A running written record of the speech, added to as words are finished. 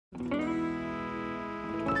Hello,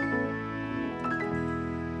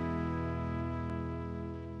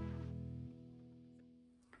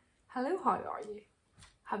 how are you?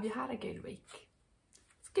 Have you had a good week?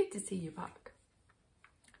 It's good to see you back.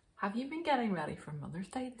 Have you been getting ready for Mother's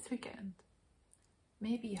Day this weekend?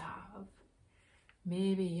 Maybe you have.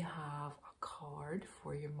 Maybe you have a card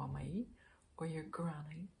for your mummy or your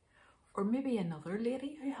granny, or maybe another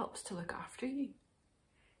lady who helps to look after you.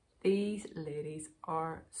 These ladies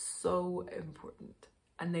are so important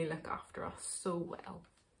and they look after us so well.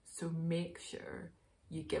 So make sure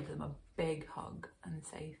you give them a big hug and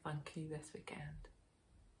say thank you this weekend.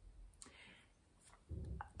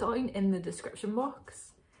 Down in the description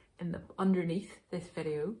box, underneath this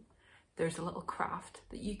video, there's a little craft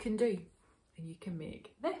that you can do, and you can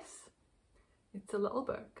make this. It's a little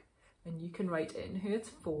book, and you can write in who it's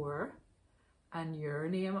for and your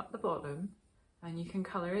name at the bottom, and you can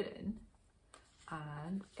colour it in,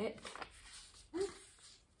 and it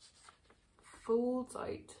folds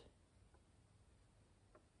out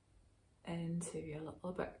into a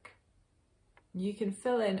little book. You can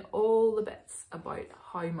fill in all the bits about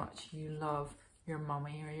how much you love your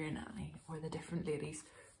mummy or your nanny or the different ladies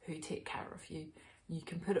who take care of you. You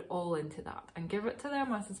can put it all into that and give it to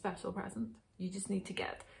them as a special present. You just need to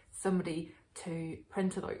get somebody to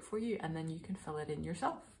print it out for you, and then you can fill it in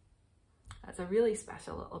yourself. That's a really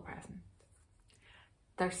special little present.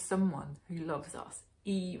 There's someone who loves us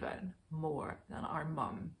even more than our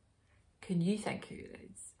mum. Can you think who it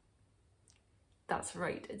is? That's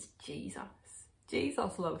right, it's Jesus.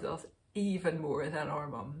 Jesus loves us even more than our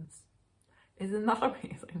mums. Isn't that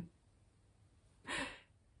amazing?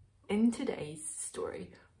 In today's story,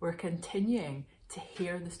 we're continuing to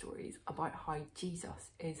hear the stories about how Jesus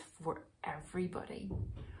is for everybody,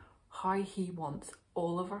 how he wants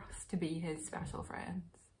all of us to be his special friends.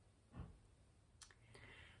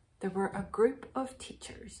 There were a group of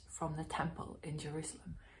teachers from the temple in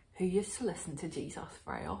Jerusalem who used to listen to Jesus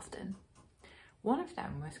very often. One of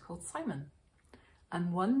them was called Simon,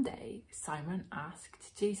 and one day Simon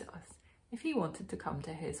asked Jesus if he wanted to come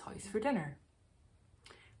to his house for dinner.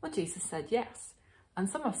 Well, Jesus said yes, and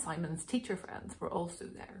some of Simon's teacher friends were also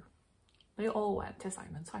there. They all went to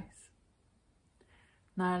Simon's house.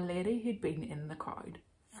 Now a lady who'd been in the crowd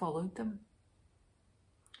followed them.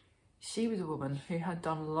 She was a woman who had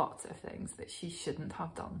done lots of things that she shouldn't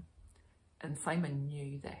have done, and Simon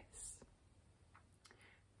knew this.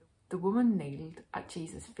 The woman kneeled at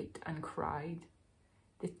Jesus' feet and cried.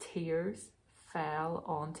 The tears fell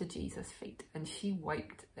onto Jesus' feet and she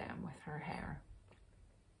wiped them with her hair.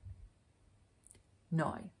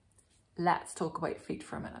 Now, let's talk about feet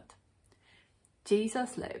for a minute.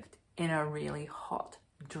 Jesus lived in a really hot,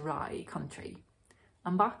 dry country.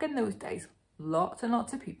 And back in those days, lots and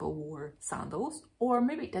lots of people wore sandals or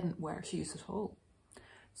maybe didn't wear shoes at all.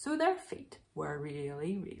 So their feet were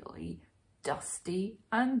really, really dusty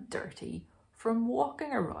and dirty from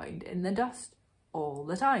walking around in the dust all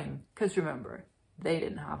the time. Because remember, they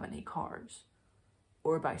didn't have any cars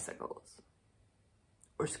or bicycles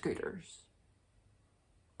or scooters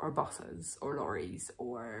or buses or lorries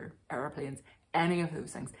or aeroplanes, any of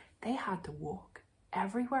those things. They had to walk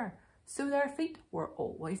everywhere, so their feet were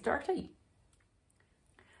always dirty.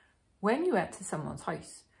 When you went to someone's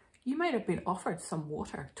house, you might have been offered some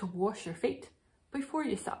water to wash your feet before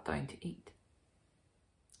you sat down to eat.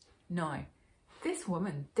 Now, this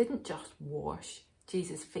woman didn't just wash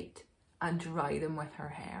Jesus' feet and dry them with her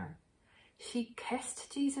hair. She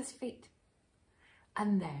kissed Jesus' feet,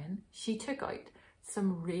 and then she took out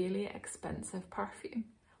some really expensive perfume,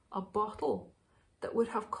 a bottle that would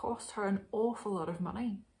have cost her an awful lot of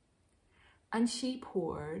money. And she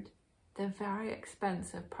poured the very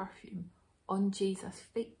expensive perfume on Jesus'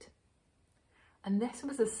 feet. And this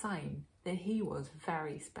was a sign that he was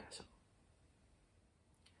very special.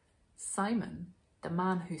 Simon, the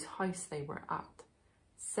man whose house they were at,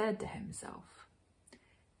 said to himself,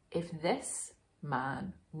 if this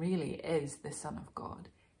man really is the Son of God,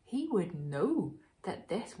 he would know that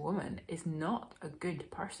this woman is not a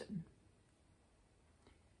good person.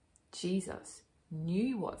 Jesus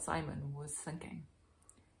knew what Simon was thinking,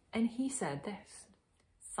 and he said this,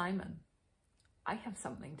 Simon, I have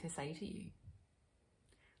something to say to you.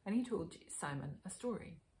 And he told Simon a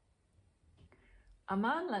story. A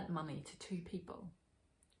man lent money to two people.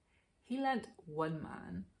 He lent one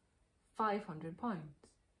man £500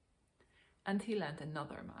 and he lent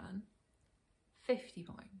another man £50.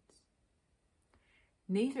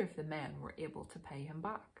 Neither of the men were able to pay him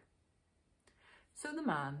back. So the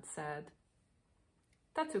man said,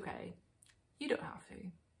 that's okay, you don't have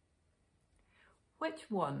to. Which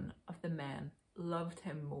one of the men loved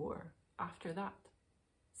him more after that.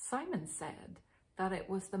 Simon said that it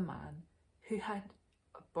was the man who had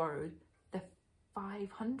borrowed the £500.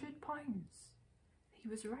 He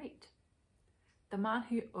was right. The man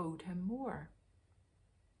who owed him more.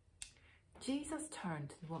 Jesus turned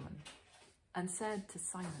to the woman and said to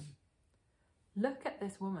Simon, "Look at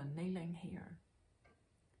this woman kneeling here.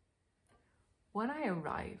 When I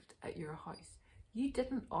arrived at your house, you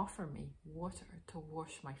didn't offer me water to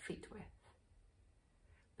wash my feet with.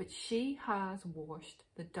 But she has washed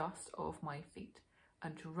the dust off my feet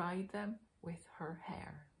and dried them with her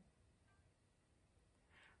hair.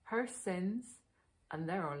 Her sins, and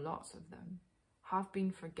there are lots of them, have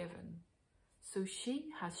been forgiven, so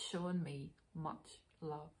she has shown me much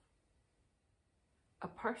love. A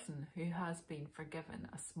person who has been forgiven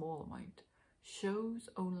a small amount shows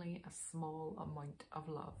only a small amount of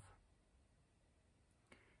love."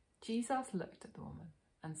 Jesus looked at the woman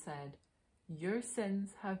and said, "Your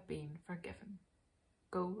sins have been forgiven.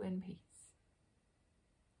 Go in peace."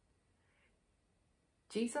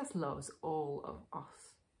 Jesus loves all of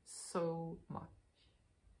us so much.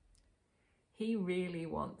 He really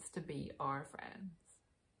wants to be our friends.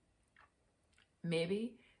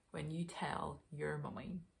 Maybe when you tell your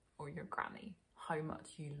mummy or your granny how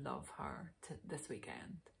much you love her this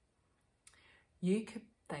weekend, you could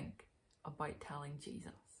think about telling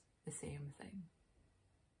Jesus the same thing.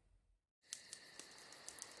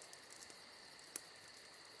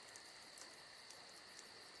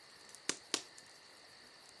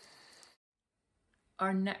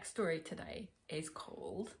 Our next story today is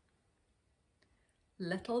called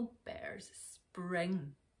Little Bear's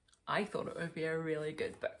Spring. I thought it would be a really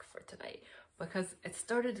good book for today because it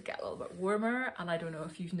started to get a little bit warmer, and I don't know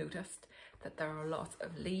if you've noticed that there are lots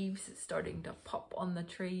of leaves starting to pop on the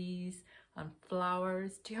trees and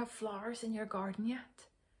flowers. Do you have flowers in your garden yet?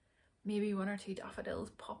 Maybe one or two daffodils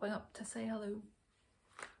popping up to say hello.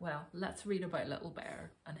 Well, let's read about Little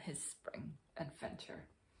Bear and his spring adventure.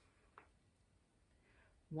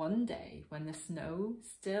 One day, when the snow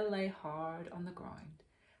still lay hard on the ground,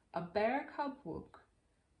 a bear cub woke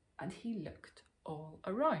and he looked all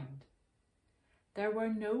around. There were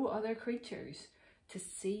no other creatures to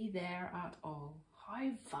see there at all.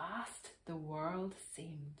 How vast the world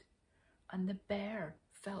seemed, and the bear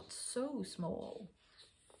felt so small.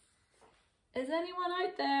 "Is anyone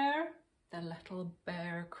out there?" the little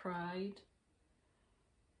bear cried.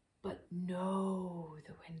 But no,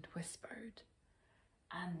 the wind whispered,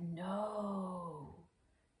 and no,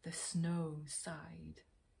 the snow sighed.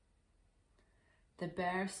 The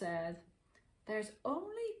bear said, "There's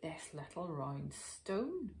only this little round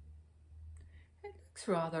stone. It looks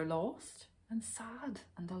rather lost and sad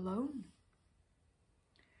and alone."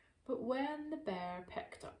 But when the bear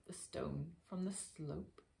picked up the stone from the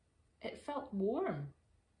slope, it felt warm,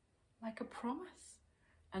 like a promise,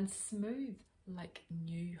 and smooth like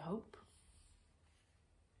new hope.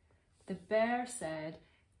 The bear said,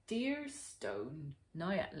 "Dear stone,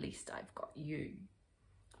 now at least I've got you.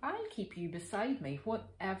 I'll keep you beside me,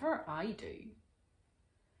 whatever I do."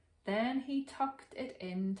 Then he tucked it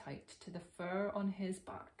in tight to the fur on his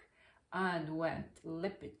back and went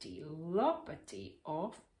lippity-loppity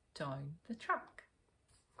off down the track.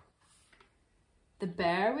 The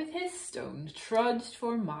bear with his stone trudged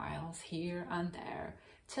for miles here and there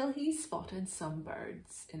till he spotted some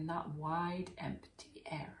birds in that wide, empty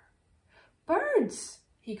air. "Birds,"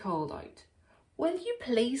 he called out, "will you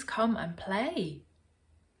please come and play?"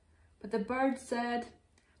 But the birds said,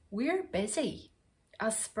 "We're busy,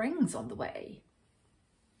 as spring's on the way."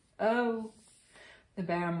 "Oh," the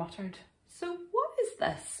bear muttered, "so what is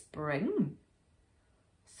this spring?"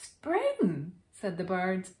 "Spring," said the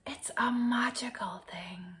birds, "it's a magical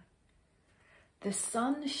thing. The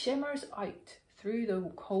sun shimmers out through the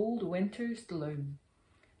cold winter's gloom,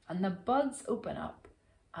 and the buds open up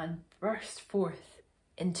and burst forth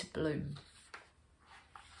into bloom."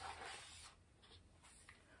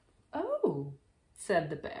 "Oh," said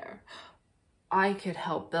the bear, "I could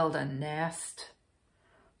help build a nest."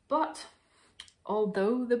 But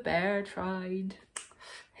although the bear tried,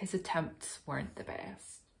 his attempts weren't the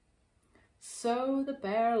best. So the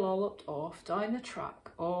bear lolloped off down the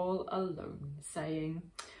track all alone,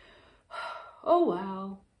 saying, "Oh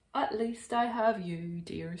well, at least I have you,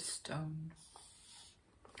 dear stone."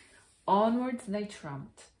 Onwards they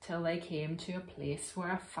tramped till they came to a place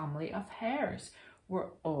where a family of hares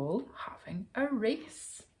were all having a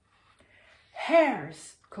race.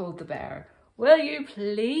 "Hares," called the bear, "will you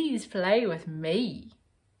please play with me?"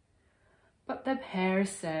 But the hares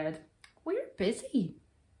said, "We're busy.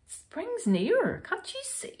 Spring's near, can't you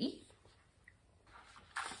see?"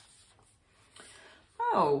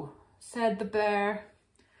 "Oh," said the bear,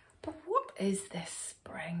 "but what is this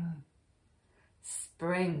spring?"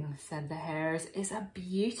 "Spring," said the hares, "is a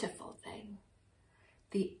beautiful thing.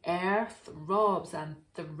 The air throbs and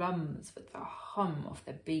thrums with the hum of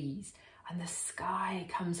the bees, and the sky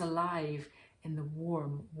comes alive in the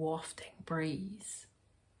warm, wafting breeze."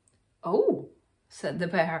 "Oh," said the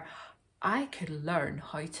bear, "I could learn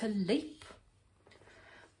how to leap."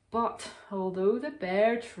 But although the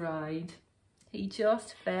bear tried, he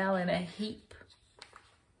just fell in a heap.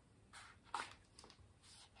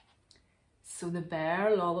 So the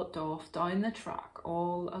bear lolloped off down the track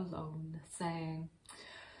all alone, saying,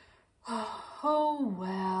 "Oh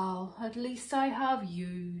well, at least I have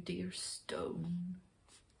you, dear stone."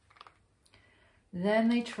 Then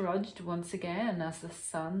they trudged once again as the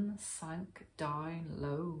sun sank down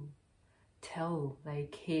low, till they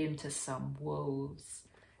came to some wolves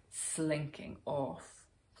slinking off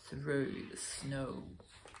through the snow.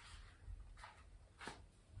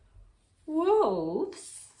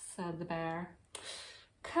 "Wolves," said the bear,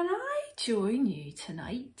 "can I join you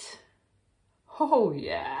tonight?" "Oh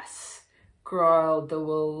yes," growled the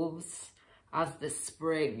wolves, "as the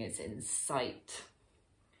spring is in sight."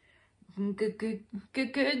 Good,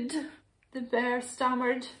 the bear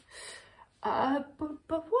stammered. But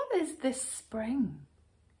what is this spring?"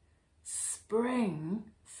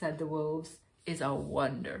 "Spring," said the wolves, "is a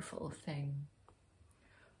wonderful thing.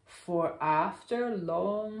 For after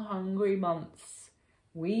long hungry months,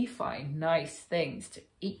 we find nice things to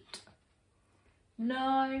eat.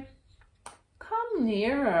 Now, come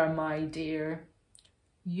nearer, my dear.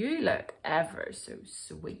 You look ever so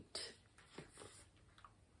sweet."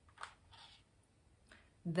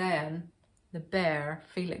 Then the bear,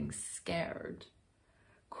 feeling scared,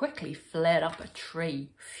 quickly fled up a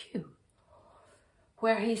tree,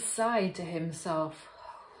 where he sighed to himself,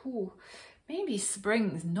 "Oh, maybe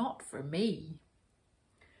spring's not for me.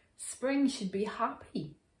 Spring should be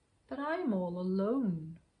happy, but I'm all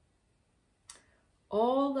alone.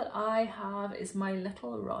 All that I have is my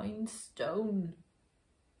little round stone."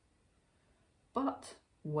 But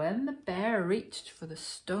when the bear reached for the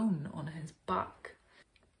stone on his back,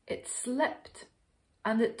 it slipped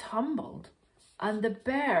and it tumbled, and the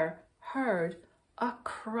bear heard a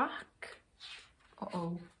crack.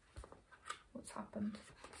 Uh-oh, what's happened?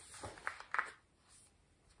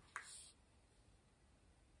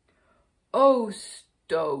 "Oh,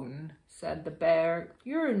 stone," said the bear,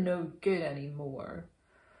 "you're no good anymore."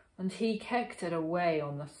 And he kicked it away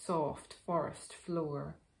on the soft forest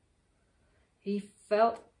floor. He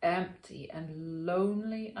felt empty and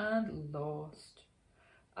lonely and lost,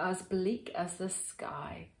 as bleak as the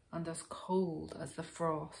sky and as cold as the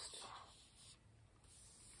frost.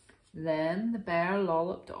 Then the bear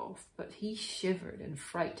lolloped off, but he shivered in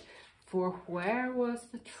fright, for where was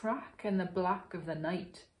the track in the black of the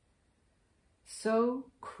night?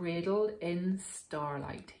 So, cradled in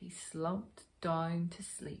starlight, he slumped down to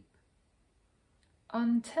sleep,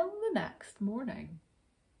 until the next morning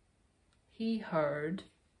he heard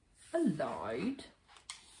a loud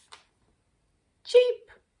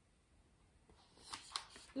cheep.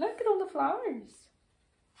 Look at all the flowers.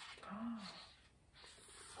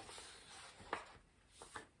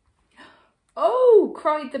 "Oh,"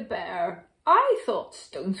 cried the bear, "I thought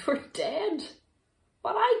stones were dead,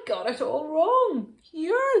 but I got it all wrong.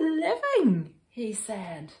 You're living," he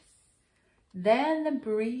said. Then the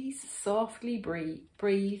breeze softly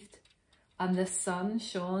breathed, and the sun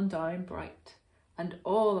shone down bright, and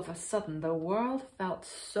all of a sudden the world felt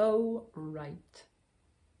so right.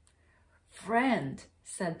 "Friend,"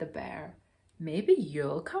 said the bear, "maybe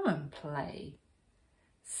you'll come and play."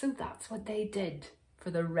 So that's what they did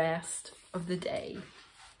for the rest of the day.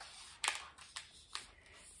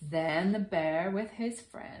 Then the bear with his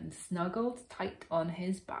friend, snuggled tight on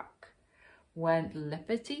his back, went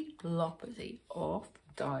lippity-loppity off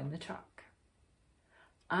down the track.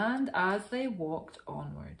 And as they walked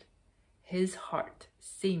onward, his heart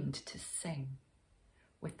seemed to sing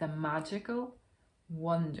with the magical,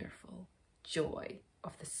 wonderful joy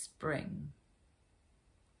of the spring.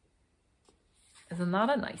 Isn't that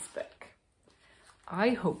a nice book?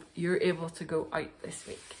 I hope you're able to go out this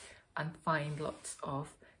week and find lots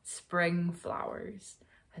of spring flowers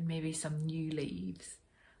and maybe some new leaves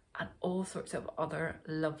and all sorts of other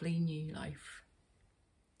lovely new life.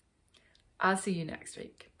 I'll see you next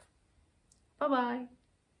week. Bye-bye.